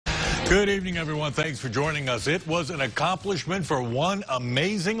Good evening, everyone. Thanks for joining us. It was an accomplishment for one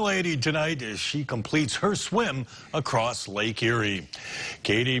amazing lady tonight as she completes her swim across Lake Erie.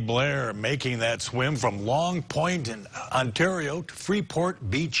 Katie Blair making that swim from Long Point in Ontario to Freeport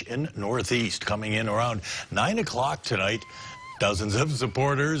Beach in Northeast, coming in around 9 o'clock tonight. Dozens of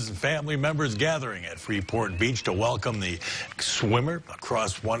supporters and family members gathering at Freeport Beach to welcome the swimmer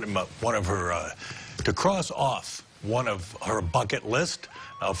across to cross off one of her bucket list.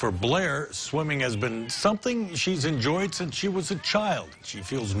 For Blair, swimming has been something she's enjoyed since she was a child. She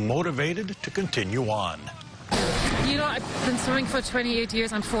feels motivated to continue on. You know, I've been swimming for 28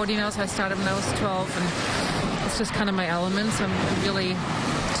 years. I'm 40 now, so I started when I was 12, and it's just kind of my element. So I'm really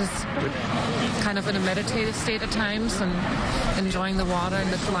just kind of in a meditative state at times and enjoying the water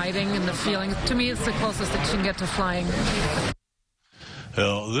and the gliding and the feeling. To me, it's the closest that you can get to flying.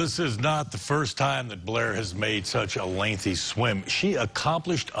 Well, this is not the first time that Blair has made such a lengthy swim. She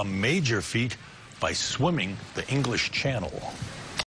accomplished a major feat by swimming the English Channel.